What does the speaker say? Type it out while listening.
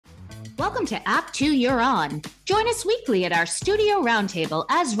Welcome to App 2 You're On. Join us weekly at our studio roundtable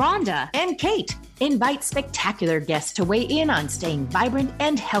as Rhonda and Kate invite spectacular guests to weigh in on staying vibrant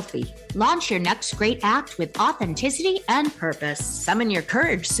and healthy. Launch your next great act with authenticity and purpose. Summon your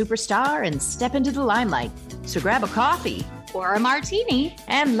courage, superstar, and step into the limelight. So grab a coffee or a martini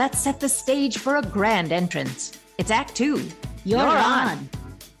and let's set the stage for a grand entrance. It's Act 2. You're on.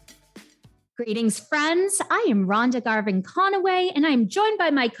 Greetings, friends. I am Rhonda Garvin-Conaway, and I'm joined by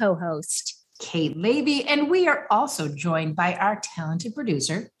my co-host, Kate Levy, and we are also joined by our talented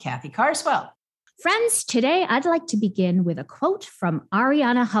producer, Kathy Carswell. Friends, today I'd like to begin with a quote from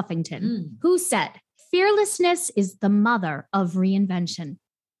Arianna Huffington, who said, "Fearlessness is the mother of reinvention."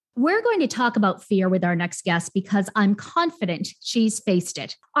 We're going to talk about fear with our next guest because I'm confident she's faced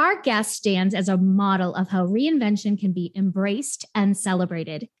it. Our guest stands as a model of how reinvention can be embraced and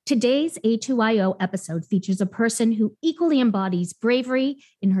celebrated. Today's A2IO episode features a person who equally embodies bravery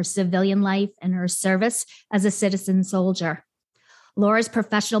in her civilian life and her service as a citizen soldier. Laura's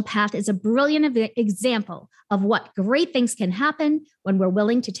professional path is a brilliant example of what great things can happen when we're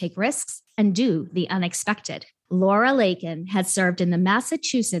willing to take risks and do the unexpected. Laura Lakin has served in the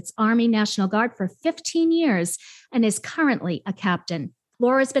Massachusetts Army National Guard for 15 years and is currently a captain.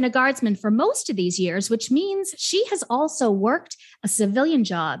 Laura's been a Guardsman for most of these years, which means she has also worked a civilian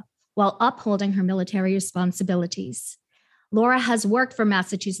job while upholding her military responsibilities. Laura has worked for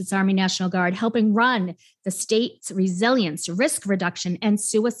Massachusetts Army National Guard, helping run the state's resilience, risk reduction, and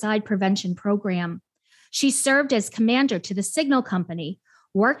suicide prevention program. She served as commander to the Signal Company,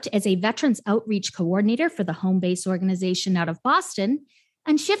 worked as a Veterans Outreach Coordinator for the home base organization out of Boston,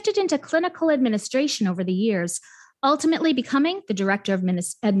 and shifted into clinical administration over the years, ultimately becoming the Director of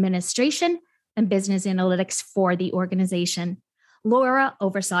Administration and Business Analytics for the organization. Laura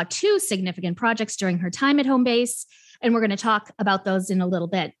oversaw 2 significant projects during her time at home base, and we're going to talk about those in a little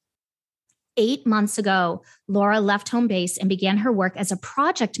bit. 8 months ago, Laura left home base and began her work as a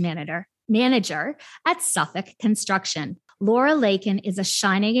project manager at Suffolk Construction. Laura Lakin is a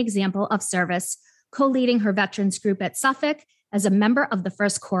shining example of service, co-leading her veterans group at Suffolk as a member of the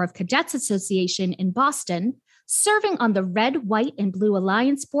First Corps of Cadets Association in Boston, serving on the Red, White, and Blue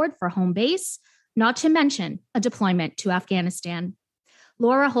Alliance Board for home base, not to mention a deployment to Afghanistan.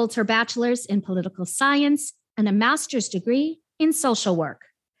 Laura holds her bachelor's in political science and a master's degree in social work.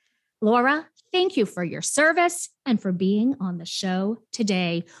 Laura, thank you for your service and for being on the show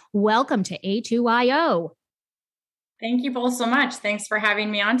today. Welcome to A2IO. Thank you both so much. Thanks for having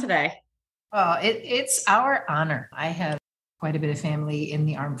me on today. Well, it's our honor. I have quite a bit of family in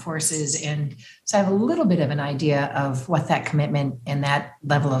the armed forces, and so I have a little bit of an idea of what that commitment and that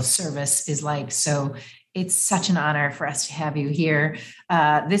level of service is like. So it's such an honor for us to have you here.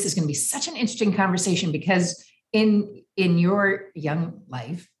 This is going to be such an interesting conversation because in your young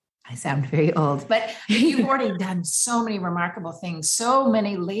life, I sound very old, but you've already done so many remarkable things, so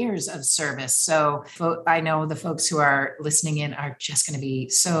many layers of service. So I know the folks who are listening in are just going to be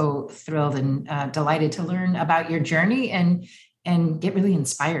so thrilled and delighted to learn about your journey and get really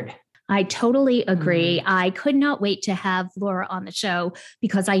inspired. I totally agree. I could not wait to have Laura on the show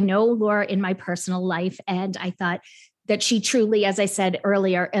because I know Laura in my personal life, and I thought that she truly, as I said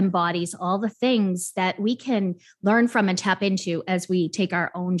earlier, embodies all the things that we can learn from and tap into as we take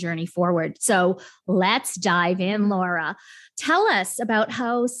our own journey forward. So let's dive in, Laura. Tell us about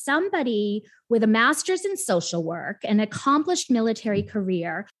how somebody with a master's in social work, an accomplished military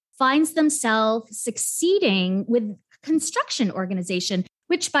career, finds themselves succeeding with a construction organization,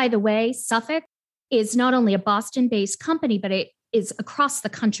 which, by the way, Suffolk is not only a Boston-based company, but it is across the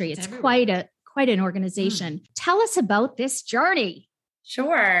country. It's quite an organization. Tell us about this journey.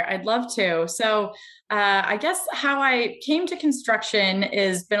 Sure, I'd love to. So I guess how I came to construction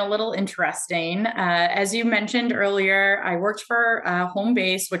has been a little interesting. As you mentioned earlier, I worked for Home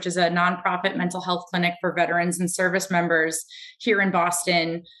Base, which is a nonprofit mental health clinic for veterans and service members here in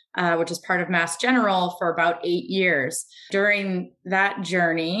Boston, which is part of Mass General, for about 8 years. During that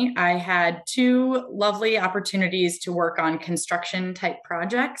journey, I had 2 lovely opportunities to work on construction type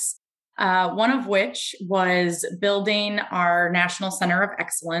projects. One of which was building our National Center of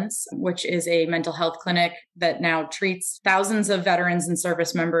Excellence, which is a mental health clinic that now treats thousands of veterans and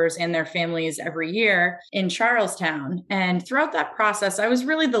service members and their families every year in Charlestown. And throughout that process, I was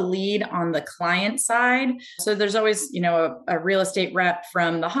really the lead on the client side. So there's always, a real estate rep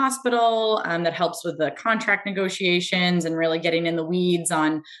from the hospital that helps with the contract negotiations and really getting in the weeds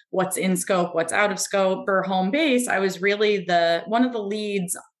on what's in scope, what's out of scope. For Home Base, I was really one of the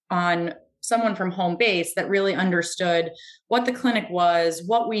leads on someone from Home Base that really understood what the clinic was,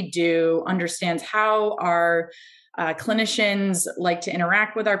 what we do, understands how our clinicians like to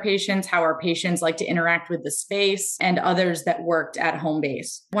interact with our patients, how our patients like to interact with the space, and others that worked at home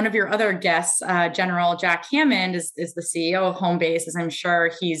base. One of your other guests, General Jack Hammond, is the CEO of home base, as I'm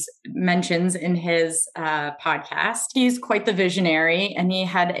sure he's mentions in his podcast. He's quite the visionary, and he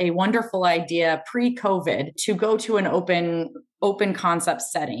had a wonderful idea pre-COVID to go to an open concept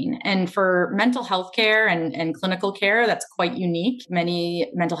setting. And for mental health care and clinical care, that's quite unique.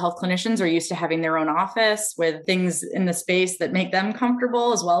 Many mental health clinicians are used to having their own office with things in the space that make them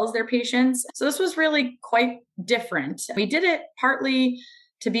comfortable as well as their patients. So this was really quite different. We did it partly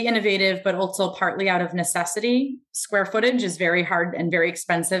to be innovative, but also partly out of necessity. Square footage is very hard and very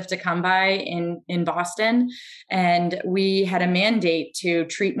expensive to come by in Boston. And we had a mandate to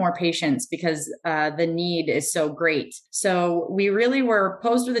treat more patients because the need is so great. So we really were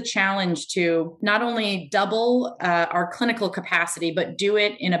posed with a challenge to not only double our clinical capacity, but do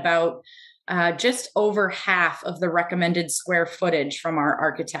it in about just over half of the recommended square footage from our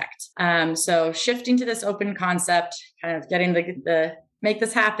architect. So shifting to this open concept, kind of getting the make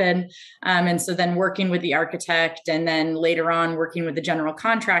this happen. And so then working with the architect and then later on working with the general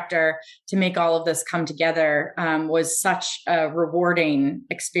contractor to make all of this come together was such a rewarding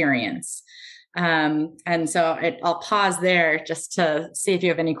experience. And so I'll pause there just to see if you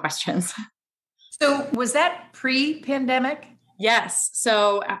have any questions. So was that pre-pandemic? Yes.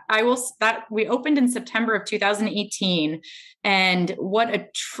 So we opened in September of 2018. And what a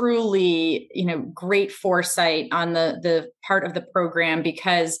truly, great foresight on the part of the program,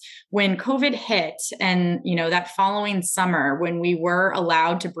 because when COVID hit and, that following summer, when we were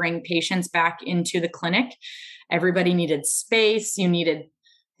allowed to bring patients back into the clinic, everybody needed space. You needed,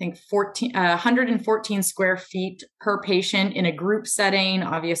 I think, 114 square feet per patient in a group setting,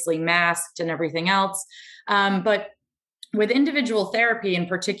 obviously masked and everything else. But with individual therapy, in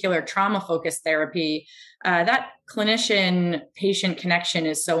particular trauma-focused therapy, that clinician-patient connection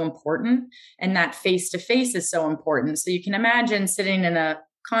is so important, and that face-to-face is so important. So you can imagine sitting in a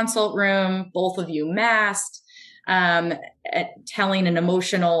consult room, both of you masked, having an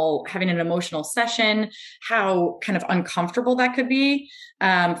emotional session, how kind of uncomfortable that could be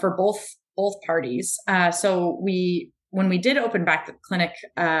for both parties. So when we did open back the clinic,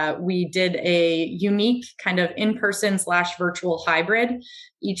 we did a unique kind of in-person/virtual hybrid.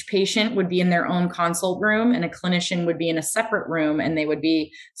 Each patient would be in their own consult room and a clinician would be in a separate room, and they would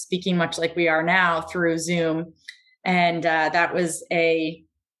be speaking much like we are now through Zoom. And that was a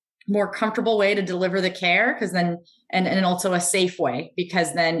more comfortable way to deliver the care, because then, and also a safe way,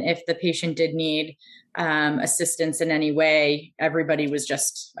 because then if the patient did need assistance in any way, everybody was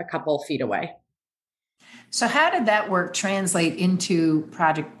just a couple feet away. So how did that work translate into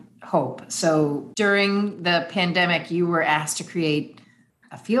Project Hope? So during the pandemic, you were asked to create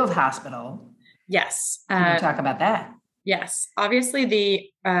a field hospital. Yes. Can you talk about that? Yes. Obviously, the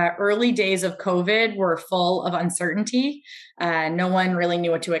early days of COVID were full of uncertainty. No one really knew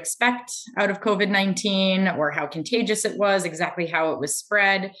what to expect out of COVID-19 or how contagious it was, exactly how it was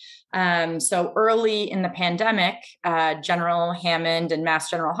spread. So early in the pandemic, General Hammond and Mass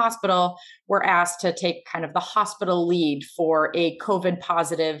General Hospital were asked to take kind of the hospital lead for a COVID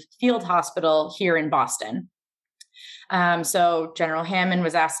positive field hospital here in Boston. So General Hammond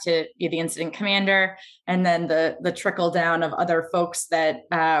was asked to be the incident commander, and then the trickle down of other folks that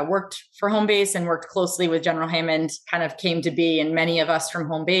worked for home base and worked closely with General Hammond kind of came to be, and many of us from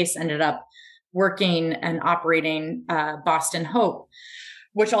home base ended up working and operating Boston Hope,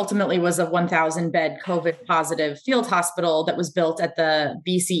 which ultimately was a 1,000 bed COVID positive field hospital that was built at the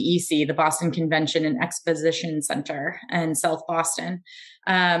BCEC, the Boston Convention and Exposition Center in South Boston.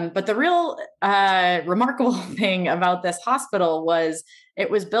 But the real remarkable thing about this hospital was it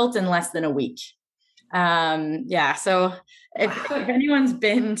was built in less than a week. So if anyone's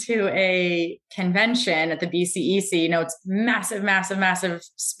been to a convention at the BCEC, it's massive, massive, massive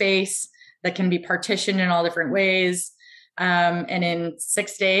space that can be partitioned in all different ways. And in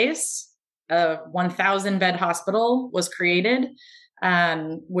 6 days, a 1,000 bed hospital was created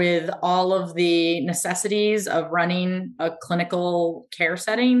with all of the necessities of running a clinical care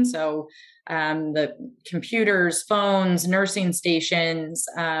setting. So the computers, phones, nursing stations,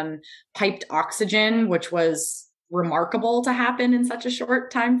 piped oxygen, which was remarkable to happen in such a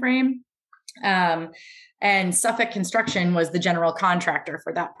short time frame. And Suffolk Construction was the general contractor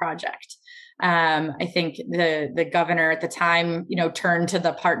for that project. I think the governor at the time, turned to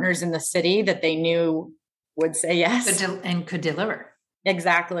the partners in the city that they knew would say yes and could deliver.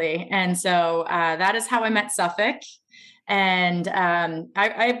 Exactly. And so that is how I met Suffolk. And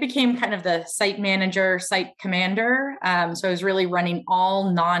I became kind of the site manager, site commander. So I was really running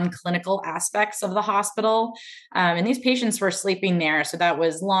all non-clinical aspects of the hospital. And these patients were sleeping there. So that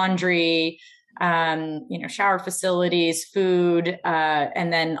was laundry, shower facilities, food,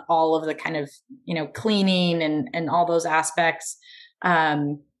 and then all of the kind of, cleaning and all those aspects,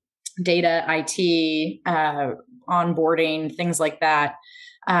 data, IT, onboarding, things like that.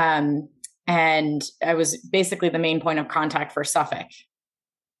 And I was basically the main point of contact for Suffolk.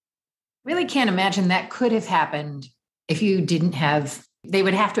 Really can't imagine that could have happened if you didn't have, they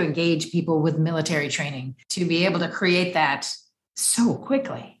would have to engage people with military training to be able to create that so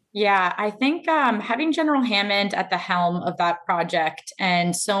quickly. Yeah, I think having General Hammond at the helm of that project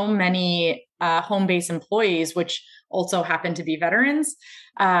and so many home base employees, which also happen to be veterans,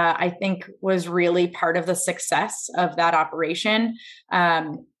 I think was really part of the success of that operation.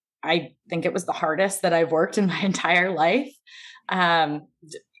 I think it was the hardest that I've worked in my entire life,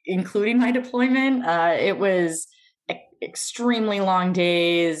 including my deployment. It was extremely long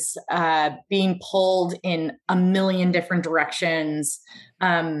days, being pulled in a million different directions.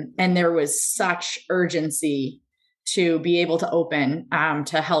 And there was such urgency to be able to open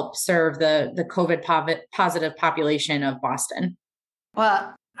to help serve the COVID positive population of Boston.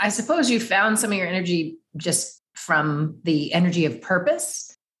 Well, I suppose you found some of your energy just from the energy of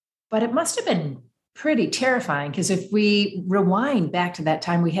purpose, but it must have been pretty terrifying because if we rewind back to that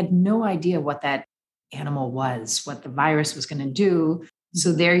time, we had no idea what that animal was, what the virus was going to do.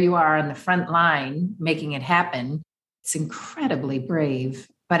 So there you are on the front line making it happen. It's incredibly brave,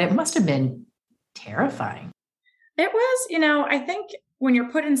 but it must have been terrifying. It was, I think when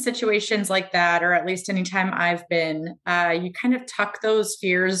you're put in situations like that, or at least anytime I've been, you kind of tuck those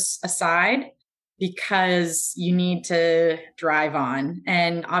fears aside because you need to drive on.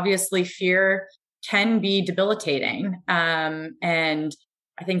 And obviously fear can be debilitating. And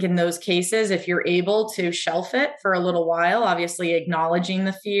I think in those cases, if you're able to shelf it for a little while, obviously acknowledging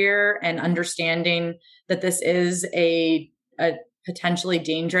the fear and understanding that this is a potentially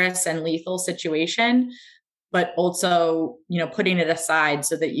dangerous and lethal situation, but also, putting it aside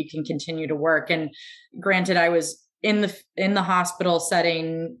so that you can continue to work. And granted, I was in the hospital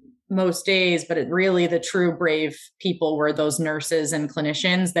setting most days, but really the true brave people were those nurses and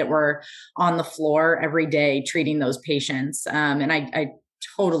clinicians that were on the floor every day treating those patients. And I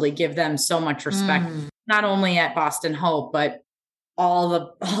totally give them so much respect, not only at Boston Hope, but all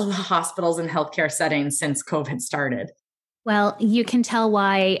the hospitals and healthcare settings since COVID started. Well, you can tell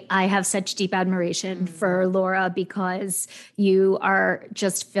why I have such deep admiration for Laura, because you are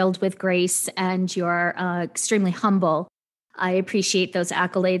just filled with grace and you're extremely humble. I appreciate those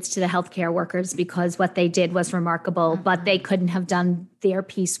accolades to the healthcare workers because what they did was remarkable, but they couldn't have done their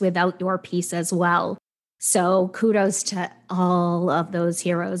piece without your piece as well. So kudos to all of those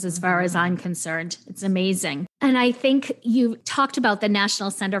heroes as far as I'm concerned. It's amazing. And I think you talked about the National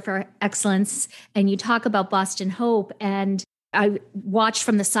Center for Excellence and you talk about Boston Hope. And I watched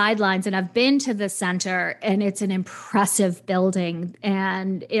from the sidelines and I've been to the center and it's an impressive building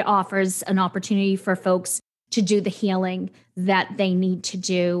and it offers an opportunity for folks to do the healing that they need to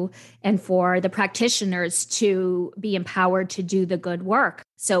do and for the practitioners to be empowered to do the good work.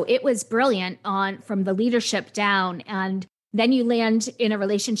 So it was brilliant from the leadership down. And then you land in a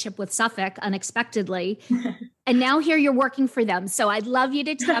relationship with Suffolk unexpectedly. And now here you're working for them. So I'd love you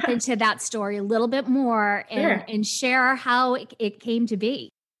to tap into that story a little bit more and share how it came to be.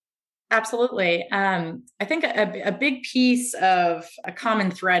 Absolutely. I think a big piece of a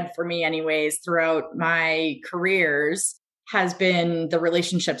common thread for me anyways, throughout my careers has been the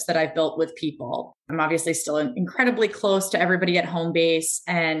relationships that I've built with people. I'm obviously still incredibly close to everybody at home base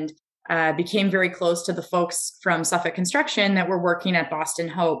and became very close to the folks from Suffolk Construction that were working at Boston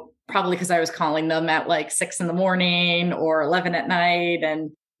Hope, probably because I was calling them at like 6 a.m. or 11 at night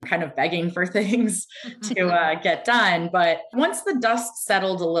and kind of begging for things to get done. But once the dust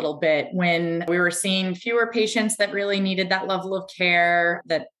settled a little bit, when we were seeing fewer patients that really needed that level of care,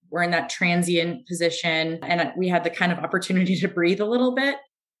 that were in that transient position, and we had the kind of opportunity to breathe a little bit,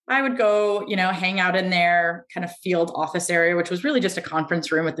 I would go, hang out in their kind of field office area, which was really just a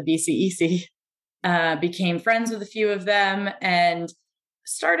conference room at the BCEC, became friends with a few of them and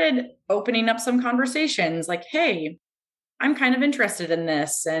started opening up some conversations like, hey, I'm kind of interested in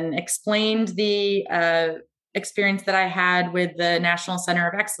this, and explained the experience that I had with the National Center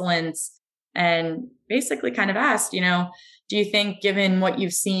of Excellence and basically kind of asked, do you think, given what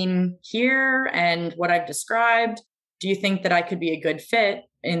you've seen here and what I've described, do you think that I could be a good fit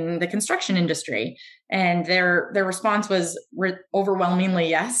in the construction industry? And their response was overwhelmingly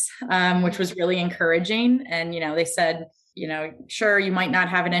yes, which was really encouraging. And, they said, Sure, you might not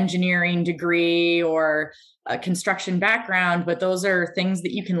have an engineering degree or a construction background, but those are things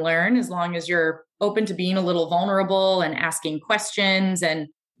that you can learn as long as you're open to being a little vulnerable and asking questions and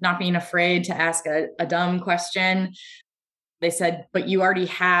not being afraid to ask a dumb question. They said, but you already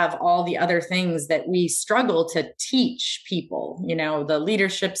have all the other things that we struggle to teach people, the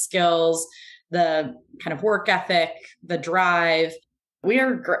leadership skills, the kind of work ethic, the drive. We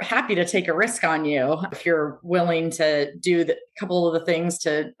are happy to take a risk on you if you're willing to do a couple of the things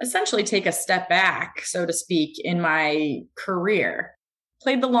to essentially take a step back, so to speak, in my career.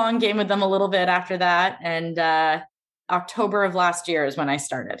 Played the long game with them a little bit after that. And October of last year is when I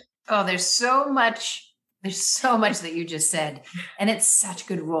started. Oh, there's so much that you just said. And it's such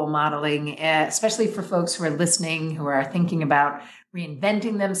good role modeling, especially for folks who are listening, who are thinking about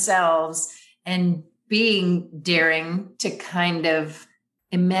reinventing themselves and being daring to kind of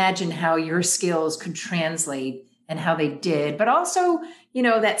imagine how your skills could translate and how they did, but also,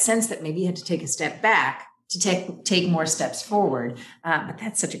 that sense that maybe you had to take a step back to take more steps forward. But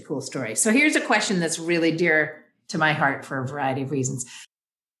that's such a cool story. So here's a question that's really dear to my heart for a variety of reasons.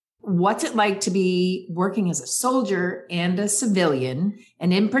 What's it like to be working as a soldier and a civilian,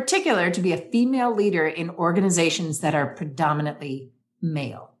 and in particular, to be a female leader in organizations that are predominantly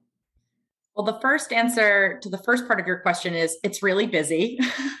male? Well, the first answer to the first part of your question is it's really busy.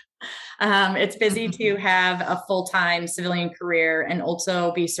 It's busy to have a full-time civilian career and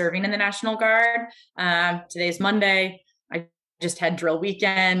also be serving in the National Guard. Today's Monday. I just had drill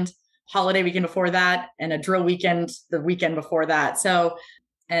weekend, holiday weekend before that, and a drill weekend the weekend before that. So,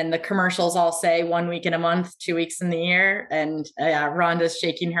 and the commercials all say 1 week in a month, 2 weeks in the year. And Rhonda's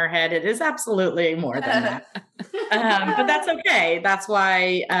shaking her head. It is absolutely more than that. But that's okay. That's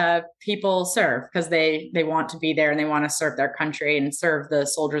why people serve, because they want to be there and they want to serve their country and serve the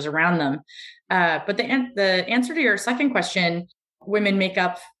soldiers around them. But the answer to your second question, women make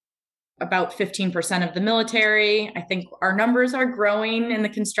up about 15% of the military. I think our numbers are growing in the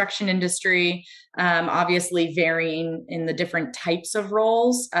construction industry, obviously varying in the different types of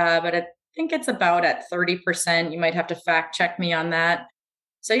roles, but I think it's about at 30%. You might have to fact check me on that.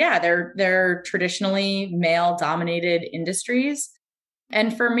 So yeah, they're traditionally male-dominated industries.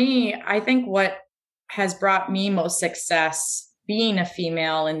 And for me, I think what has brought me most success being a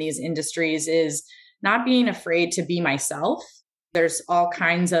female in these industries is not being afraid to be myself. There's all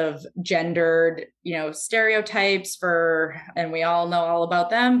kinds of gendered, stereotypes and we all know all about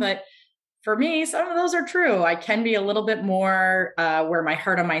them. But for me, some of those are true. I can be a little bit more, wear my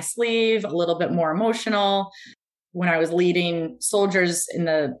heart on my sleeve, a little bit more emotional. When I was leading soldiers in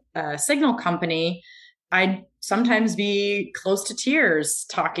the signal company, I'd sometimes be close to tears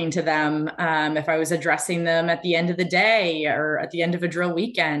talking to them if I was addressing them at the end of the day or at the end of a drill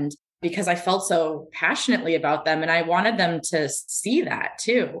weekend, because I felt so passionately about them and I wanted them to see that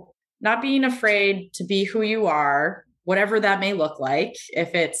too. Not being afraid to be who you are, whatever that may look like,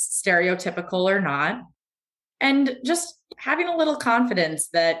 if it's stereotypical or not. And just having a little confidence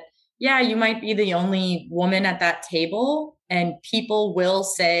that, yeah, you might be the only woman at that table and people will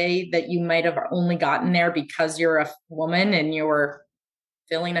say that you might have only gotten there because you're a woman and you're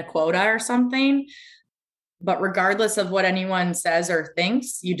filling a quota or something. But regardless of what anyone says or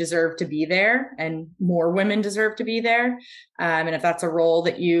thinks, you deserve to be there and more women deserve to be there. And if that's a role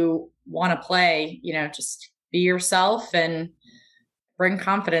that you want to play, just be yourself and bring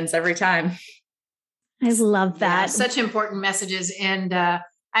confidence every time. I love that. Yeah, such important messages. And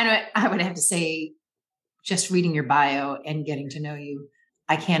I would have to say, just reading your bio and getting to know you,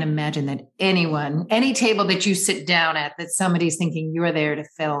 I can't imagine that any table that you sit down at, that somebody's thinking you're there to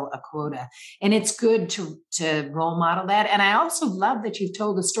fill a quota. And it's good to role model that. And I also love that you've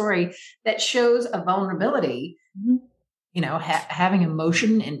told a story that shows a vulnerability, having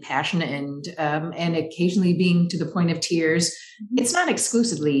emotion and passion and occasionally being to the point of tears. It's not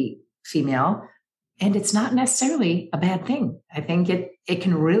exclusively female and it's not necessarily a bad thing. I think it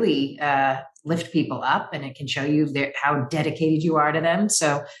can really lift people up and it can show you how dedicated you are to them.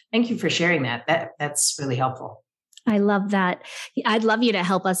 So thank you for sharing that. That's really helpful. I love that. I'd love you to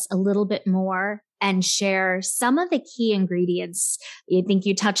help us a little bit more and share some of the key ingredients. I think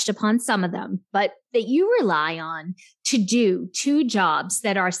you touched upon some of them, but that you rely on to do two jobs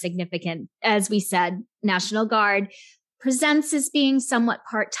that are significant. As we said, National Guard presents as being somewhat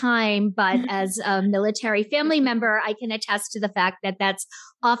part-time, but as a military family member, I can attest to the fact that that's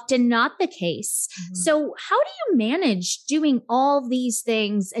often not the case. Mm-hmm. So how do you manage doing all these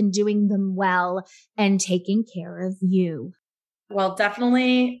things and doing them well and taking care of you? Well,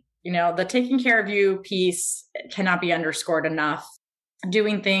 definitely, the taking care of you piece cannot be underscored enough.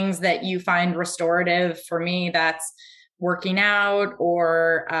 Doing things that you find restorative. For me, that's working out,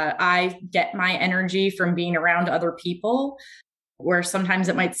 or I get my energy from being around other people, where sometimes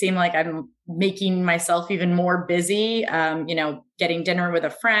it might seem like I'm making myself even more busy, getting dinner with a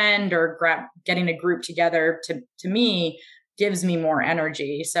friend or getting a group together to me gives me more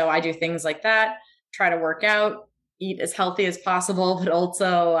energy. So I do things like that, try to work out, eat as healthy as possible, but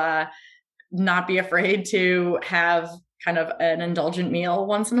also not be afraid to have kind of an indulgent meal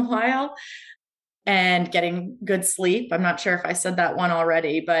once in a while, and getting good sleep. I'm not sure if I said that one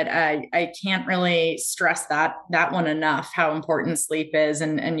already, but I can't really stress that one enough, how important sleep is,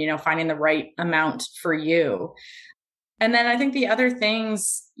 and finding the right amount for you. And then I think the other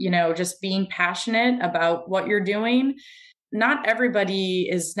things, just being passionate about what you're doing. Not everybody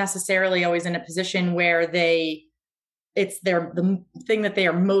is necessarily always in a position where it's the thing that they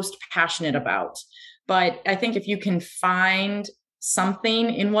are most passionate about. But I think if you can find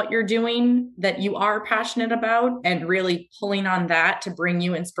something in what you're doing that you are passionate about and really pulling on that to bring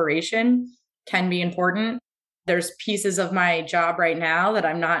you inspiration can be important. There's pieces of my job right now that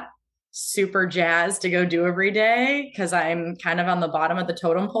I'm not super jazzed to go do every day because I'm kind of on the bottom of the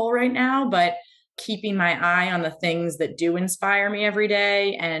totem pole right now, but keeping my eye on the things that do inspire me every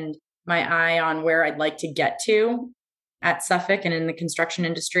day and my eye on where I'd like to get to at Suffolk and in the construction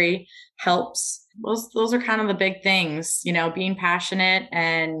industry helps. Those are kind of the big things, being passionate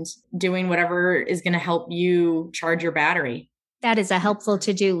and doing whatever is going to help you charge your battery. That is a helpful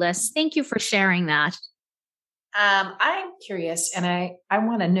to-do list. Thank you for sharing that. I'm curious, and I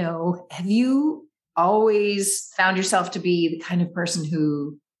want to know, have you always found yourself to be the kind of person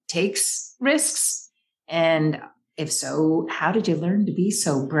who takes risks? And if so, how did you learn to be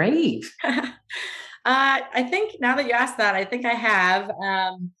so brave? I think now that you asked that, I think I have.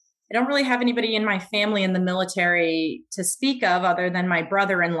 I don't really have anybody in my family in the military to speak of other than my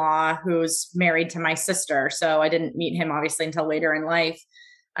brother-in-law, who's married to my sister. So I didn't meet him obviously until later in life.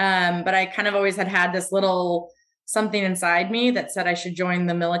 But I kind of always had this little something inside me that said I should join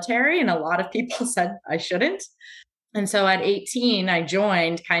the military. And a lot of people said I shouldn't. And so at 18, I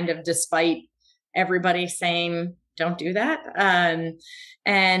joined kind of despite everybody saying, don't do that.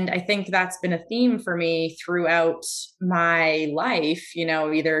 And I think that's been a theme for me throughout my life,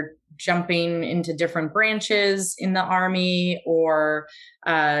 either jumping into different branches in the Army or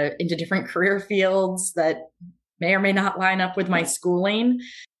into different career fields that may or may not line up with my schooling.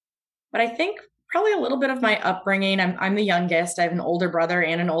 But I think probably a little bit of my upbringing. I'm the youngest. I have an older brother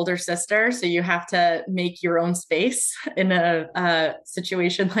and an older sister. So you have to make your own space in a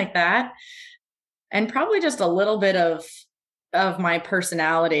situation like that. And probably just a little bit of my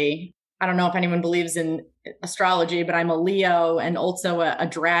personality. I don't know if anyone believes in astrology, but I'm a Leo and also a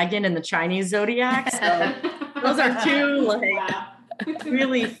dragon in the Chinese zodiac. So those are two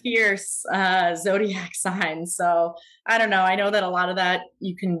really fierce zodiac signs. So I don't know. I know that a lot of that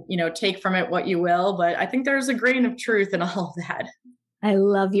you can, take from it what you will, but I think there's a grain of truth in all of that. I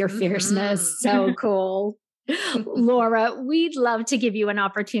love your fierceness. So cool. Laura, we'd love to give you an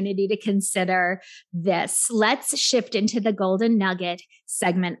opportunity to consider this. Let's shift into the golden nugget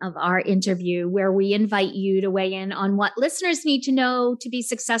segment of our interview, where we invite you to weigh in on what listeners need to know to be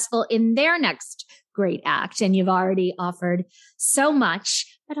successful in their next great act. And you've already offered so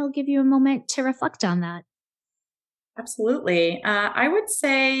much, but I'll give you a moment to reflect on that. Absolutely. I would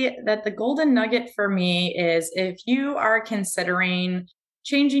say that the golden nugget for me is if you are considering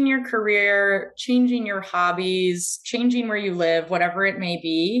changing your career, changing your hobbies, changing where you live, whatever it may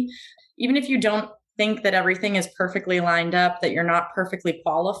be, even if you don't think that everything is perfectly lined up, that you're not perfectly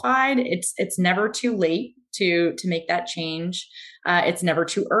qualified, it's never too late to make that change. It's never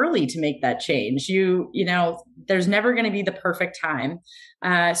too early to make that change. There's never going to be the perfect time.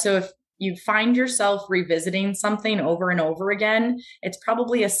 So if you find yourself revisiting something over and over again, it's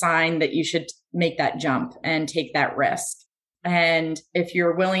probably a sign that you should make that jump and take that risk. And if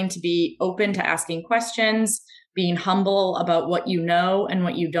you're willing to be open to asking questions, being humble about what you know and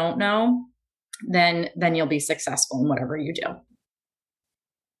what you don't know, then you'll be successful in whatever you do.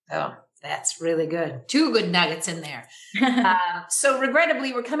 Oh, that's really good. 2 good nuggets in there. So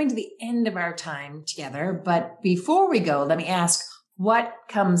regrettably, we're coming to the end of our time together. But before we go, let me ask, what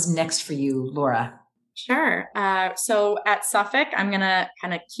comes next for you, Laura? Sure. So at Suffolk, I'm going to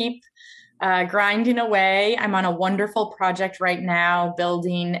kind of keep grinding away. I'm on a wonderful project right now,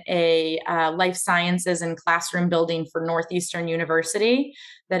 building a life sciences and classroom building for Northeastern University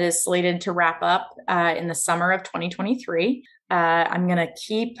that is slated to wrap up in the summer of 2023. I'm going to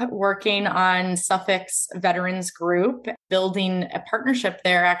keep working on Suffolk's Veterans Group, building a partnership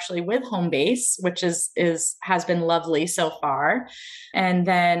there actually with Home Base, which has been lovely so far. And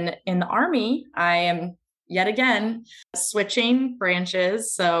then in the Army, I am yet again, switching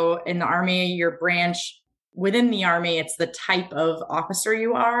branches. So in the Army, your branch within the Army, it's the type of officer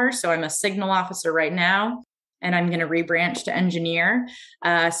you are. So I'm a signal officer right now, and I'm going to rebranch to engineer.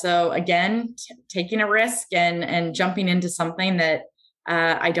 So again, taking a risk and jumping into something that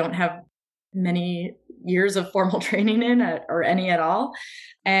I don't have many years of formal training in or any at all.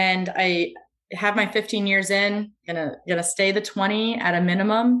 And I have my 15 years in, gonna stay the 20 at a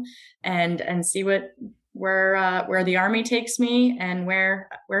minimum and see where the Army takes me and where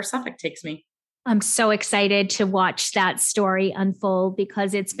Suffolk takes me. I'm so excited to watch that story unfold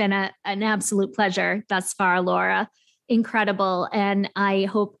because it's been an absolute pleasure thus far, Laura. Incredible. And I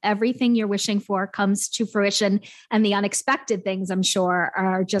hope everything you're wishing for comes to fruition, and the unexpected things, I'm sure,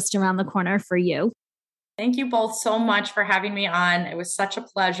 are just around the corner for you. Thank you both so much for having me on. It was such a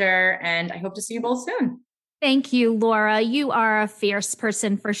pleasure, and I hope to see you both soon. Thank you, Laura. You are a fierce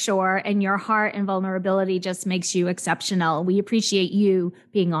person for sure, and your heart and vulnerability just makes you exceptional. We appreciate you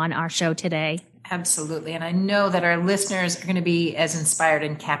being on our show today. Absolutely. And I know that our listeners are going to be as inspired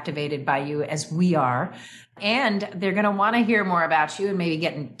and captivated by you as we are. And they're going to want to hear more about you and maybe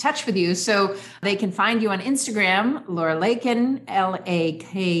get in touch with you. So they can find you on Instagram, Laura Lakin, Lakin,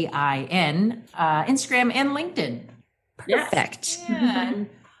 Instagram and LinkedIn. Perfect. Yes. Yeah. And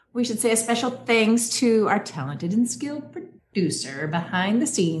we should say a special thanks to our talented and skilled producer behind the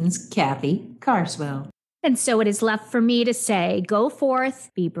scenes, Kathy Carswell. And so it is left for me to say, go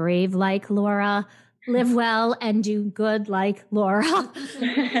forth, be brave like Laura, live well, and do good like Laura,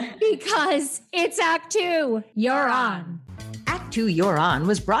 because it's Act 2. You're on. Act 2 You're On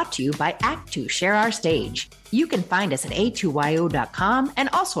was brought to you by Act 2 Share Our Stage. You can find us at a2yo.com and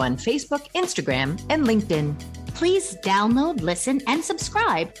also on Facebook, Instagram, and LinkedIn. Please download, listen, and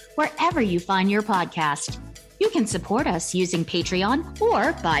subscribe wherever you find your podcast. You can support us using Patreon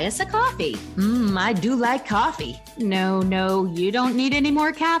or buy us a coffee. I do like coffee. No, you don't need any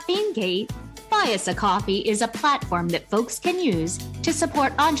more caffeine, Kate. Buy Us a Coffee is a platform that folks can use to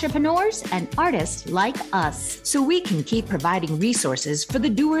support entrepreneurs and artists like us. So we can keep providing resources for the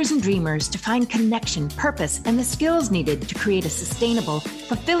doers and dreamers to find connection, purpose, and the skills needed to create a sustainable,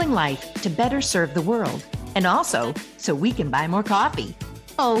 fulfilling life to better serve the world. And also, so we can buy more coffee.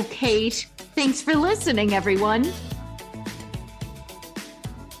 Oh, Kate, thanks for listening, everyone.